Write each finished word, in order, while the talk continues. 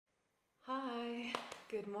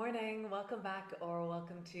Good morning, welcome back or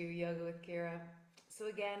welcome to Yoga with Ciara. So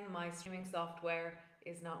again, my streaming software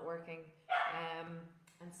is not working. Um,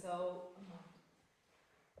 and so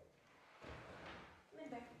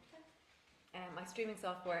my streaming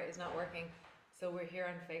software is not working. So we're here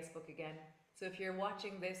on Facebook again. So if you're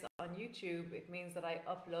watching this on YouTube, it means that I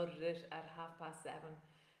uploaded it at 7:30.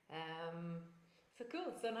 So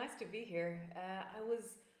cool, so nice to be here. I'm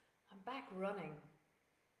back running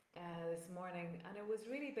this morning, and it was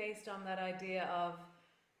really based on that idea of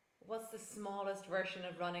what's the smallest version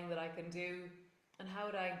of running that I can do, and how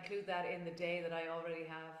would I include that in the day that I already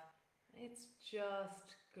have. It's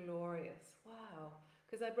just glorious. Wow.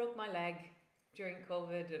 Because I broke my leg during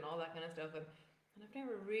COVID and all that kind of stuff, and I've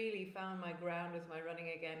never really found my ground with my running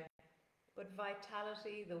again. But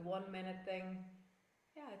vitality, the 1 minute thing,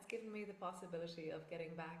 yeah, it's given me the possibility of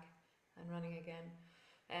getting back and running again.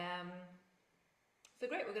 Um, so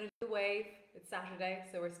great, we're going to do a wave. It's Saturday,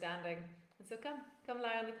 so we're standing. And so come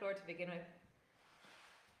lie on the floor to begin with.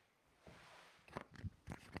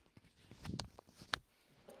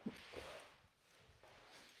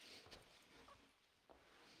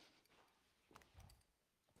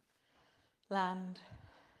 Land.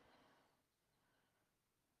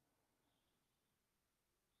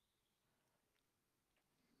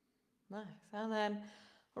 Nice. And then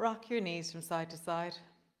rock your knees from side to side.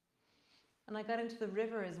 And I got into the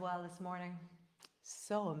river as well this morning.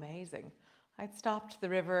 So amazing. I'd stopped the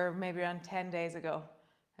river maybe around 10 days ago.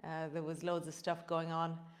 There was loads of stuff going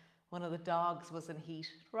on. One of the dogs was in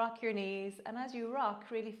heat. Rock your knees, and as you rock,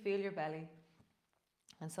 really feel your belly.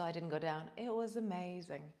 And so I didn't go down. It was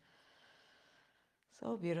amazing.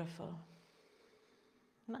 So beautiful.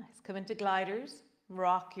 Nice. Come into gliders.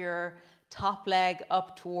 Rock your top leg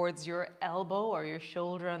up towards your elbow or your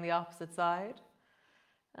shoulder on the opposite side.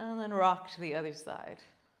 And then rock to the other side.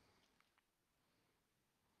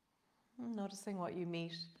 Noticing what you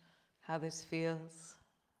meet, how this feels.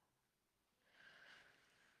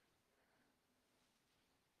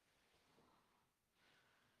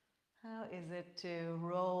 How is it to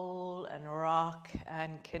roll and rock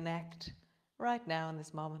and connect right now in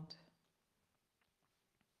this moment?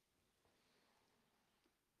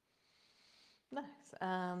 Nice.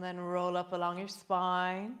 And then roll up along your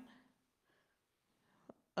spine.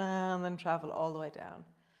 And then travel all the way down.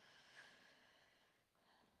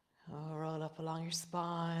 Roll up along your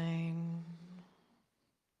spine.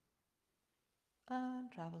 And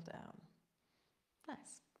travel down.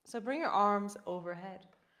 Nice. So bring your arms overhead.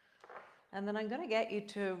 And then I'm going to get you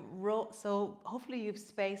to roll. So hopefully you've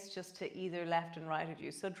space just to either left and right of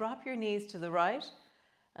you. So drop your knees to the right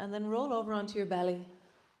and then roll over onto your belly.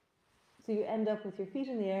 So you end up with your feet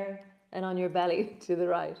in the air and on your belly to the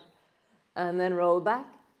right. And then roll back.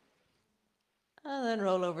 And then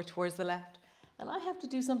roll over towards the left. And I have to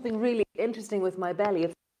do something really interesting with my belly. If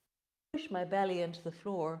I push my belly into the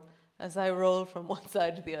floor as I roll from one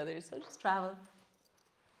side to the other. So just travel.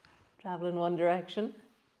 Travel in one direction.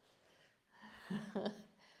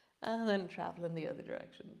 And then travel in the other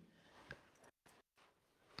direction.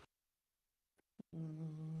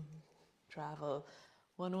 Travel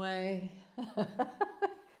one way,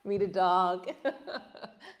 meet a dog,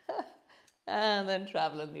 and then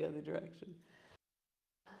travel in the other direction.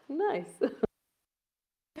 Nice.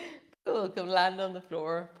 Cool, come land on the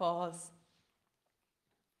floor, pause.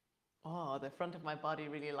 Oh, the front of my body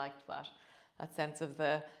really liked that sense of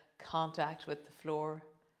the contact with the floor.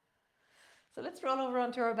 So let's roll over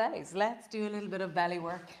onto our bellies. Let's do a little bit of belly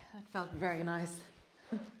work. That felt very nice.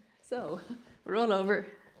 So roll over,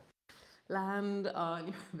 land on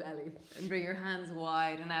your belly, and bring your hands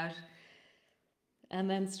wide and out. And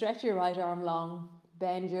then stretch your right arm long,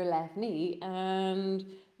 bend your left knee, and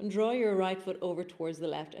draw your right foot over towards the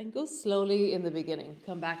left. And go slowly in the beginning.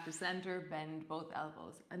 Come back to center, bend both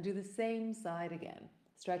elbows, and do the same side again.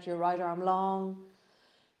 Stretch your right arm long,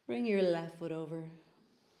 bring your left foot over,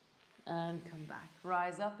 and come back.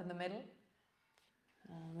 Rise up in the middle,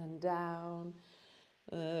 and then down.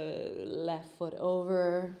 Left foot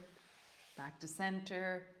over, back to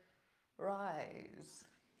center, rise.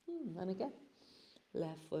 And again,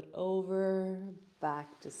 left foot over,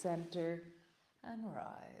 back to center, and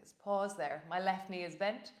rise. Pause there. My left knee is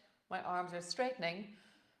bent, my arms are straightening,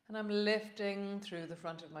 and I'm lifting through the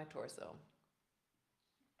front of my torso.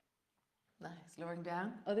 Nice. Lowering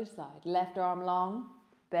down, other side. Left arm long,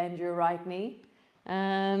 bend your right knee,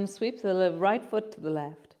 and sweep the right foot to the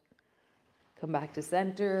left. Come back to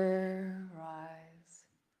center, rise.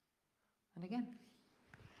 And again.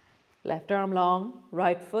 Left arm long,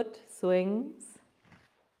 right foot swings,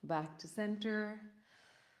 back to center,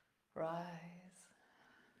 rise.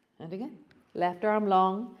 And again. Left arm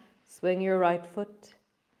long, swing your right foot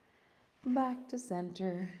back to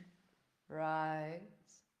center, rise.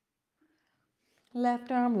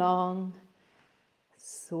 Left arm long,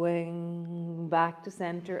 swing back to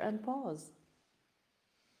center and pause.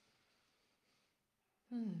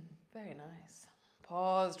 Very nice.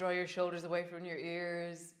 Pause, draw your shoulders away from your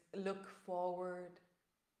ears, look forward,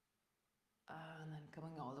 and then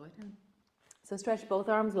coming all the way down. So stretch both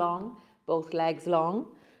arms long, both legs long,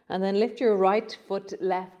 and then lift your right foot,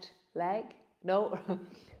 left leg. No,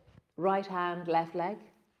 right hand, left leg.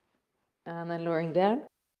 And then lowering down.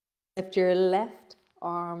 Lift your left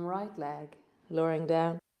arm, right leg, lowering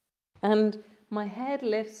down. And my head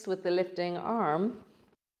lifts with the lifting arm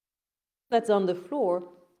that's on the floor,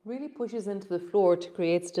 really pushes into the floor to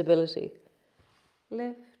create stability.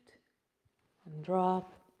 Lift and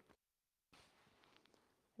drop.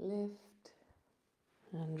 Lift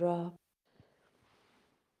and drop.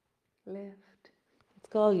 Lift. It's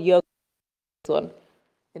called yoga, this one,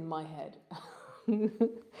 in my head.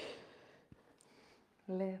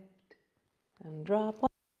 Lift and drop.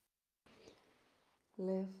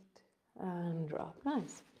 Lift and drop.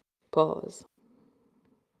 Nice. Pause.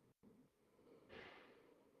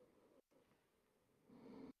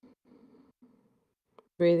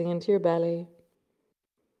 Breathing into your belly.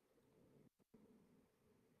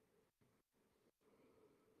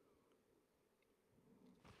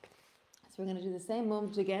 So we're going to do the same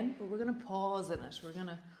movement again, but we're going to pause in it. We're going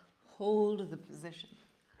to hold the position.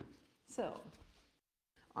 So,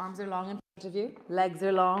 arms are long in front of you, legs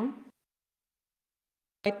are long.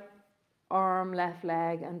 Right arm, left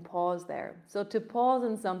leg, and pause there. So to pause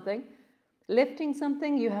in something, lifting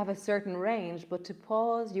something, you have a certain range, but to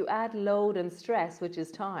pause, you add load and stress, which is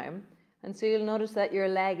time. And so you'll notice that your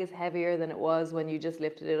leg is heavier than it was when you just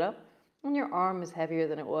lifted it up, and your arm is heavier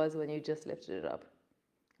than it was when you just lifted it up.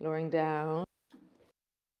 Lowering down.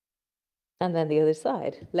 And then the other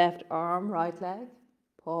side. Left arm, right leg.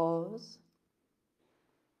 Pause.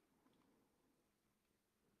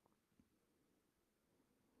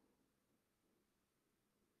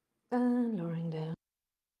 And lowering down.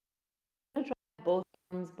 Both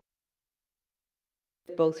arms,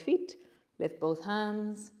 lift both feet, lift both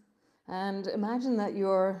hands, and imagine that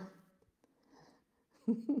you're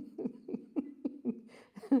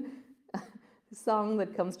the song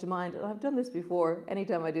that comes to mind, and I've done this before,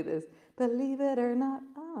 anytime I do this, believe it or not,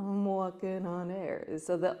 I'm walking on air.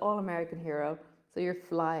 So the all-American hero, so you're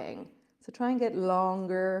flying. So try and get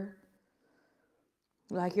longer,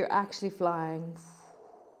 like you're actually flying.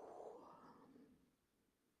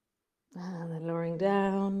 And then lowering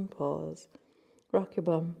down, pause, rock your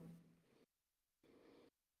bum.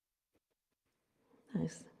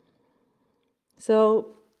 Nice.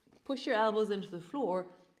 So push your elbows into the floor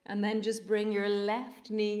and then just bring your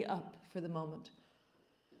left knee up for the moment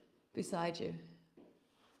beside you.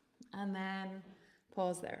 And then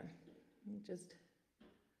pause there. Just,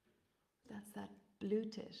 that's that blue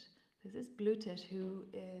tit. There's this blue tit who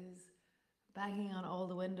is banging on all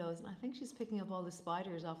the windows, and I think she's picking up all the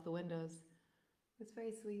spiders off the windows. It's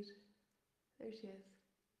very sweet. There she is.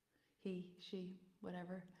 He, she,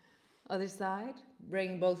 whatever. Other side,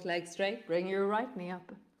 bring both legs straight, bring your right knee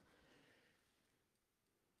up.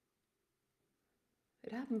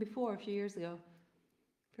 It happened before, a few years ago.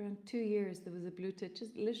 For around 2 years, there was a blue tit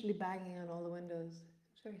just literally banging on all the windows.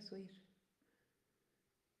 It's very sweet.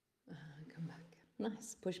 Come back.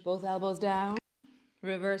 Nice. Push both elbows down.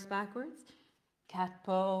 Reverse backwards. Cat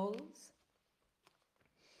pose.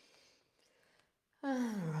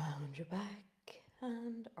 And round your back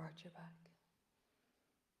and arch your back.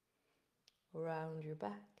 Round your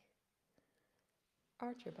back.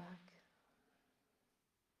 Arch your back.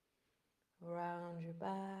 Round your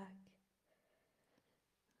back.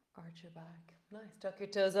 Arch your back. Nice. Tuck your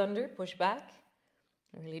toes under. Push back.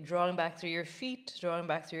 Really drawing back through your feet. Drawing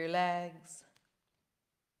back through your legs.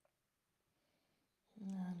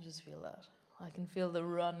 And just feel that. I can feel the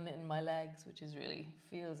run in my legs, which is really,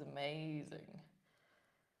 feels amazing.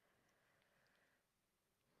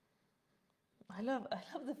 I love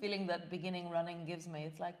the feeling that beginning running gives me.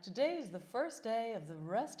 It's like, today is the first day of the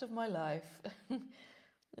rest of my life.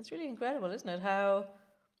 It's really incredible, isn't it? How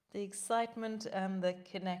the excitement and the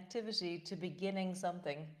connectivity to beginning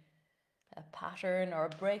something, a pattern or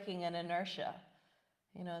breaking an inertia.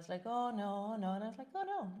 You know, it's like, oh no, no. And I was like, oh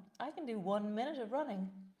no, I can do 1 minute of running.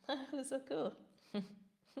 It was so cool.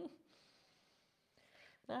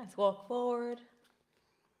 Nice. Walk forward,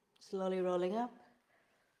 slowly rolling up.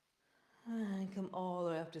 And come all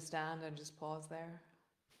the way up to stand and just pause there.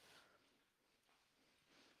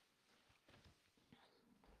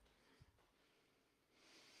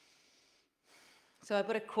 So I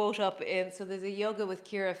put a quote up in, so there's a Yoga with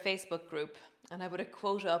Ciara Facebook group, and I put a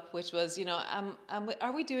quote up which was,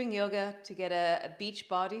 are we doing yoga to get a beach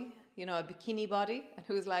body, a bikini body? And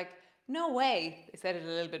who was like, no way. They said it a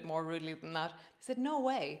little bit more rudely than that. They said, no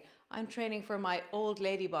way. I'm training for my old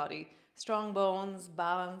lady body, strong bones,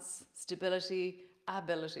 balance, stability,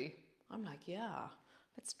 ability. I'm like, yeah,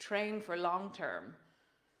 let's train for long term.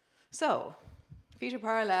 So, feet are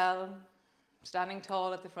parallel, standing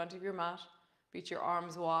tall at the front of your mat. Reach your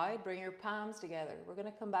arms wide, bring your palms together. We're going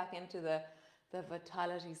to come back into the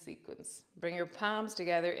vitality sequence. Bring your palms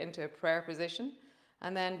together into a prayer position,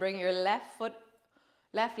 and then bring your left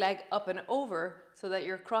leg up and over so that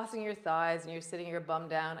you're crossing your thighs and you're sitting your bum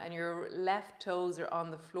down and your left toes are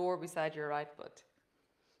on the floor beside your right foot.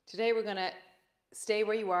 Today we're going to stay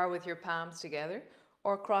where you are with your palms together,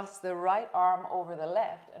 or cross the right arm over the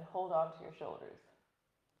left and hold on to your shoulders.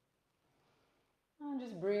 And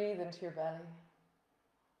just breathe into your belly.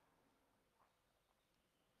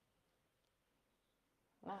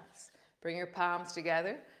 Nice. Bring your palms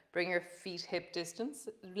together. Bring your feet hip distance.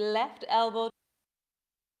 Left elbow.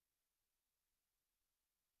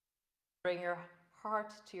 Bring your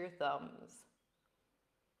heart to your thumbs.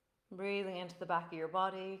 Breathing into the back of your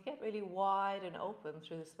body. Get really wide and open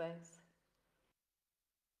through the space.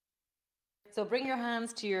 So bring your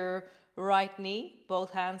hands to your right knee,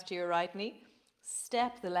 both hands to your right knee.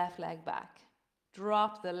 Step the left leg back.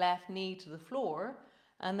 Drop the left knee to the floor,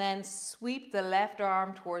 and then sweep the left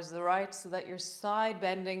arm towards the right so that you're side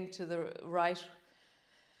bending to the right.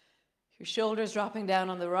 Your shoulders dropping down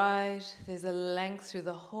on the right. There's a length through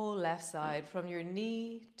the whole left side from your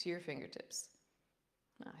knee to your fingertips.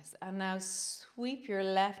 Nice. And now sweep your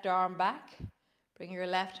left arm back. Bring your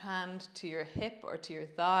left hand to your hip or to your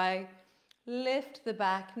thigh. Lift the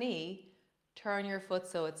back knee. Turn your foot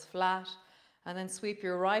so it's flat. And then sweep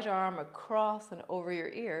your right arm across and over your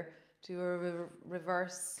ear to a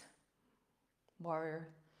reverse warrior.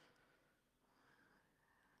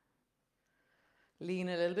 Lean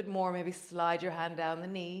a little bit more, maybe slide your hand down the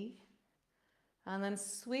knee. And then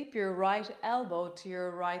sweep your right elbow to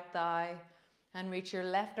your right thigh and reach your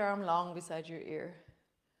left arm long beside your ear.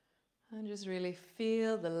 And just really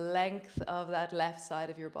feel the length of that left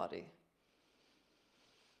side of your body.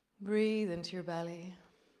 Breathe into your belly.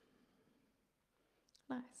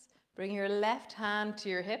 Nice. Bring your left hand to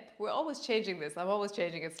your hip. We're always changing this. I'm always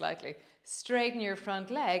changing it slightly. Straighten your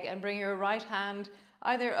front leg and bring your right hand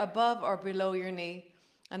either above or below your knee,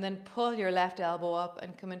 and then pull your left elbow up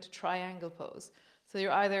and come into triangle pose. So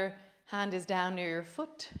your either hand is down near your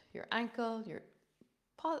foot, your ankle,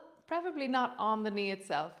 preferably not on the knee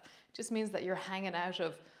itself. It just means that you're hanging out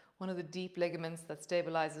of one of the deep ligaments that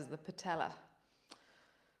stabilizes the patella.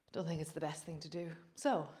 Don't think it's the best thing to do.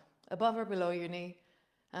 So above or below your knee,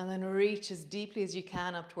 and then reach as deeply as you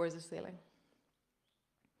can up towards the ceiling.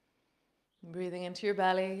 Breathing into your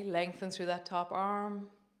belly, lengthen through that top arm.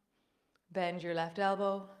 Bend your left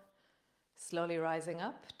elbow, slowly rising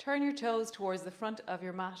up. Turn your toes towards the front of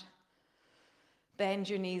your mat. Bend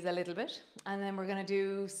your knees a little bit, and then we're going to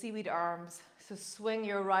do seaweed arms. So swing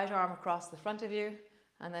your right arm across the front of you,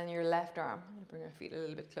 and then your left arm. I'm going to bring your feet a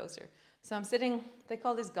little bit closer. So I'm sitting, they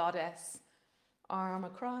call this goddess. Arm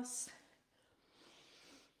across,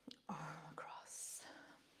 arm across.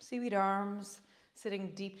 Seaweed arms,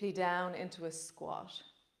 sitting deeply down into a squat.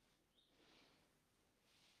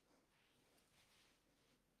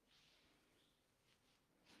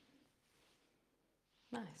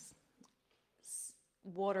 Nice.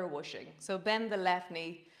 Water whooshing. So bend the left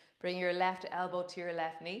knee, bring your left elbow to your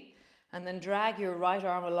left knee, and then drag your right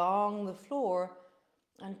arm along the floor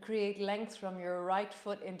and create length from your right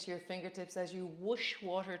foot into your fingertips as you whoosh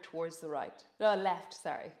water towards the left.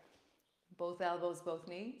 Both elbows, both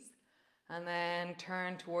knees. And then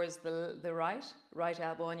turn towards the right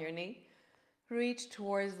elbow on your knee. Reach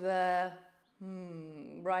towards the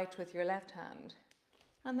right with your left hand.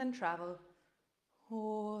 And then travel.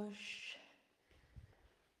 Whoosh.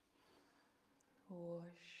 Whoosh.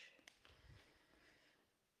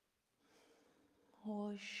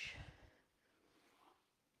 Whoosh.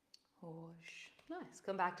 Whoosh. Nice.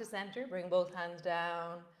 Come back to center. Bring both hands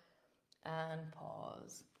down and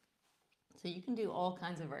pause. So you can do all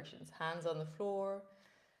kinds of versions. Hands on the floor,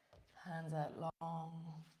 hands out long,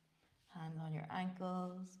 hands on your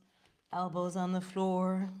ankles, elbows on the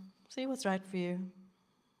floor. See what's right for you.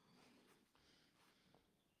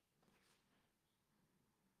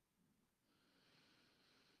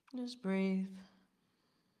 Just breathe.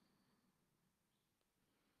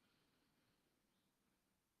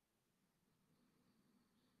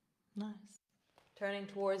 Nice. Turning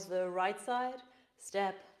towards the right side,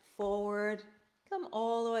 step forward, Come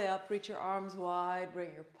all the way up, reach your arms wide,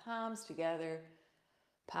 bring your palms together.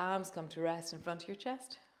 Palms come to rest in front of your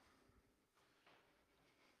chest.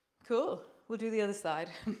 Cool, we'll do the other side.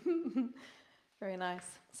 Very nice.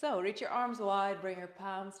 So reach your arms wide, bring your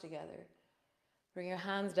palms together. Bring your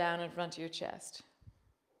hands down in front of your chest.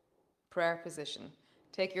 Prayer position.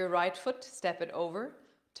 Take your right foot, step it over,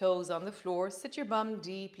 toes on the floor, sit your bum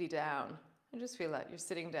deeply down. And just feel that you're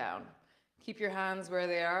sitting down. Keep your hands where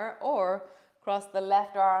they are, or cross the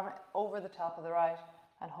left arm over the top of the right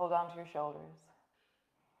and hold on to your shoulders.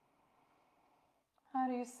 How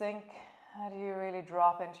do you sink? How do you really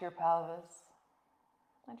drop into your pelvis?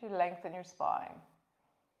 How do you lengthen your spine?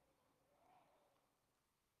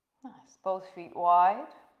 Nice. Both feet wide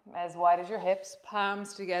as your hips,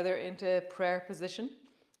 palms together into prayer position.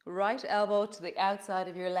 Right elbow to the outside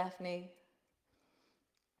of your left knee.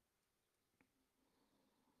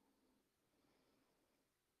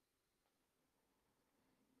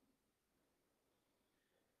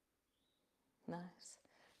 Nice.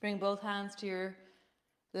 Bring both hands to your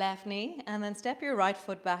left knee and then step your right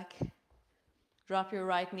foot back. Drop your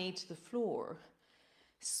right knee to the floor.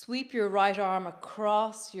 Sweep your right arm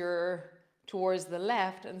across towards the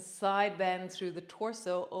left and side bend through the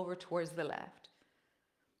torso over towards the left.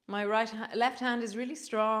 My left hand is really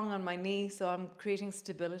strong on my knee, so I'm creating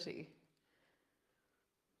stability.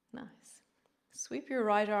 Nice. Sweep your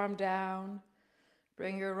right arm down.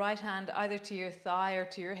 Bring your right hand either to your thigh or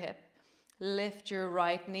to your hip. Lift your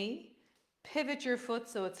right knee. Pivot your foot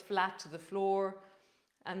so it's flat to the floor.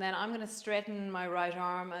 And then I'm going to straighten my right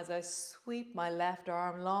arm as I sweep my left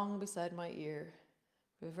arm long beside my ear.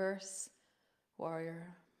 Reverse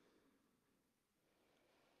warrior.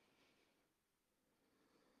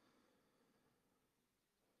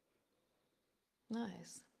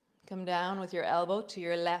 Nice. Come down with your elbow to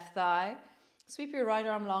your left thigh. Sweep your right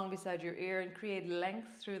arm long beside your ear and create length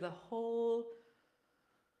through the whole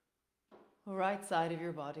right side of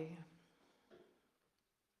your body.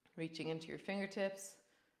 Reaching into your fingertips,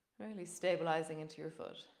 really stabilizing into your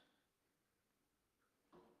foot.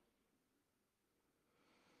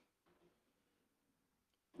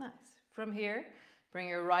 Nice. From here, bring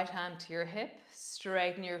your right hand to your hip,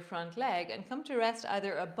 straighten your front leg and come to rest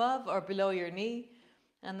either above or below your knee,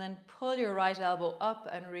 and then pull your right elbow up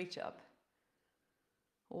and reach up.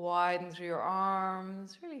 Widen through your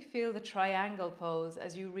arms, really feel the triangle pose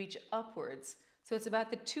as you reach upwards. So it's about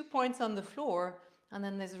the 2 points on the floor and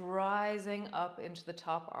then this rising up into the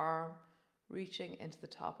top arm, reaching into the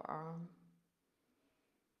top arm.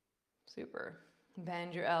 Super.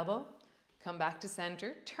 Bend your elbow, come back to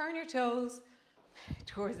center, turn your toes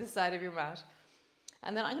towards the side of your mat.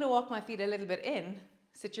 And then I'm going to walk my feet a little bit in.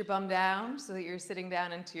 Sit your bum down so that you're sitting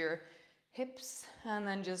down into your hips, and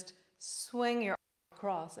then just swing your arm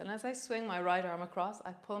across. And as I swing my right arm across,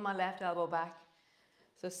 I pull my left elbow back.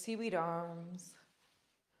 So seaweed arms.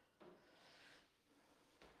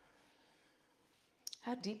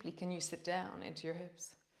 How deeply can you sit down into your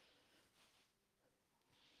hips?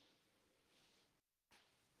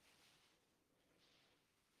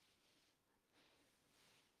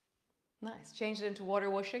 Nice. Change it into water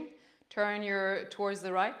washing. Turn towards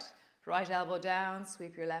the right. Right elbow down.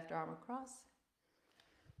 Sweep your left arm across.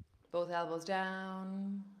 Both elbows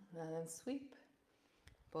down. And then sweep.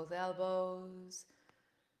 Both elbows.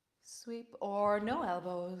 Sweep or no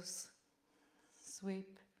elbows.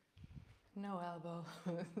 Sweep. No elbow.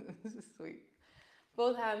 Sweep.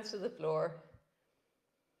 Both hands to the floor.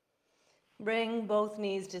 Bring both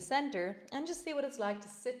knees to center and just see what it's like to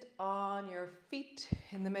sit on your feet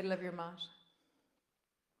in the middle of your mat.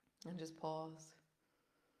 And just pause.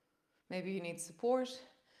 Maybe you need support.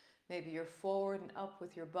 Maybe you're forward and up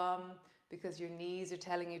with your bum because your knees are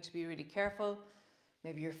telling you to be really careful.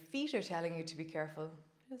 Maybe your feet are telling you to be careful.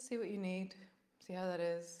 Just see what you need. See how that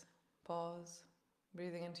is. Pause.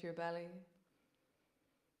 Breathing into your belly.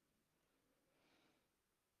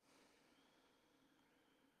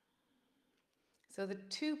 So the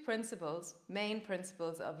two main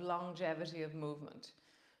principles of longevity of movement.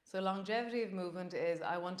 So longevity of movement is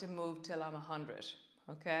I want to move till I'm 100,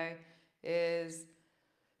 okay? Is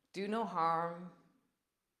do no harm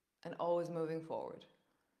and always moving forward.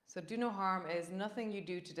 So do no harm is nothing you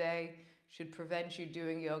do today should prevent you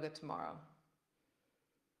doing yoga tomorrow.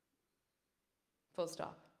 Full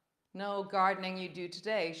stop. No gardening you do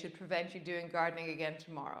today should prevent you doing gardening again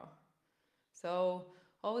tomorrow. So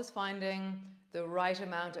always finding the right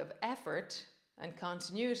amount of effort and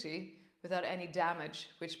continuity without any damage,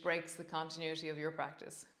 which breaks the continuity of your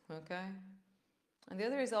practice, okay? And the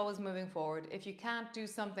other is always moving forward. If you can't do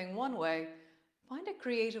something one way, find a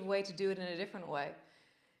creative way to do it in a different way.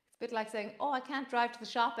 It's bit like saying, oh, I can't drive to the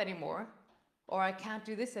shop anymore, or I can't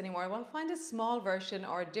do this anymore. Well, find a small version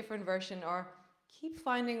or a different version, or keep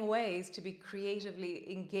finding ways to be creatively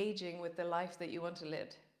engaging with the life that you want to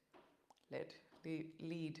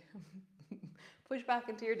lead. Push back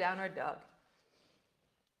into your downward dog.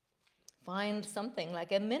 Find something,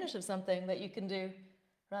 like a minute of something that you can do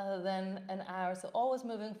rather than an hour. So always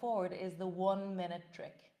moving forward is the 1 minute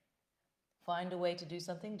trick. Find a way to do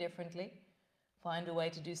something differently. Find a way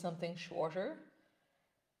to do something shorter,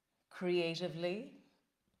 creatively.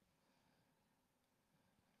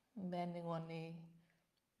 Bending one knee,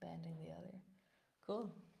 bending the other. Cool.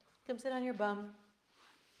 Come sit on your bum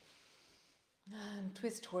and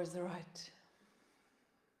twist towards the right.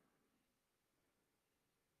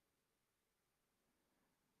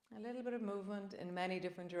 A little bit of movement in many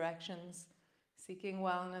different directions, seeking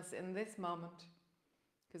wellness in this moment.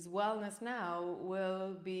 Because wellness now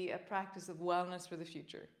will be a practice of wellness for the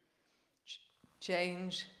future.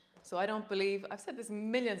 Change. So I don't believe, I've said this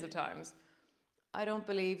millions of times, I don't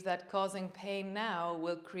believe that causing pain now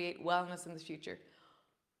will create wellness in the future.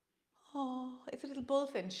 Oh, it's a little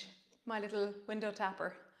bullfinch, my little window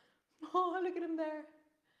tapper. Oh, look at him there.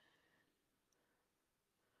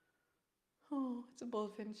 Oh, it's a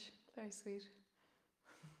bullfinch. Very sweet.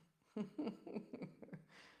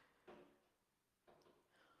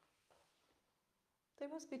 There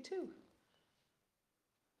must be two.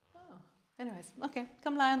 Oh, anyways, okay,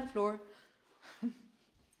 come lie on the floor.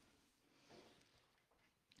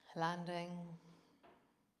 Landing.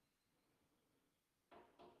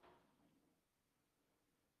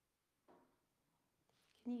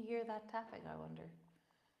 Can you hear that tapping, I wonder?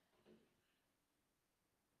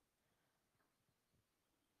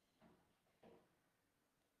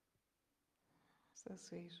 So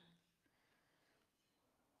sweet.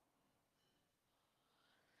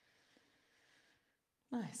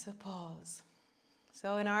 Nice, so pause.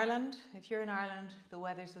 So in Ireland, if you're in Ireland, the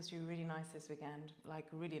weather's supposed to be really nice this weekend, like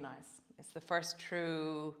really nice. It's the first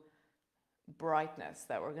true brightness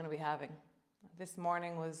that we're going to be having. This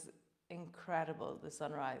morning was incredible, the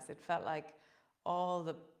sunrise. It felt like all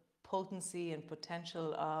the potency and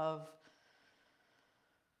potential of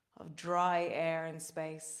dry air and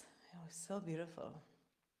space. It was so beautiful.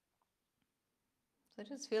 So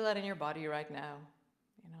just feel that in your body right now.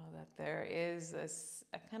 You know, that there is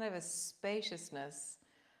a kind of a spaciousness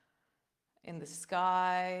in the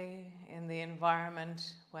sky, in the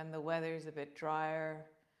environment, when the weather is a bit drier,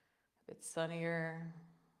 a bit sunnier,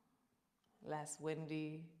 less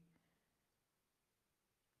windy.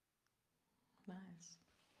 Nice.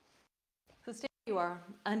 So stay where you are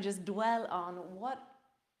and just dwell on what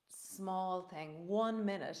small thing, 1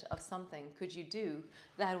 minute of something could you do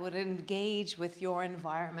that would engage with your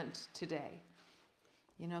environment today.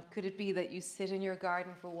 You know, could it be that you sit in your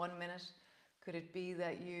garden for 1 minute? Could it be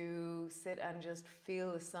that you sit and just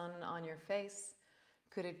feel the sun on your face?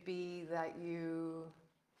 Could it be that you,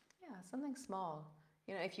 something small.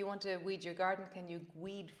 You know, if you want to weed your garden, can you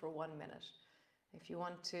weed for 1 minute? If you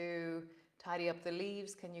want to tidy up the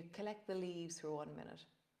leaves, can you collect the leaves for 1 minute?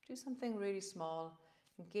 Do something really small,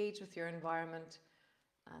 engage with your environment,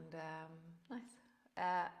 and nice.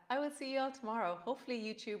 I will see you all tomorrow. Hopefully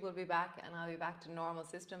YouTube will be back and I'll be back to normal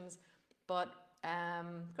systems, but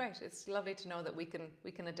great. It's lovely to know that we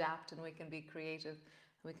can adapt and we can be creative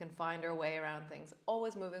and we can find our way around things.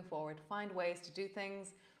 Always moving forward. Find ways to do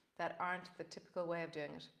things that aren't the typical way of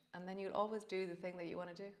doing it. And then you'll always do the thing that you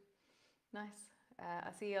want to do. Nice.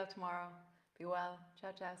 I'll see you all tomorrow. Be well.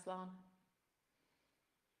 Ciao, ciao, Slán.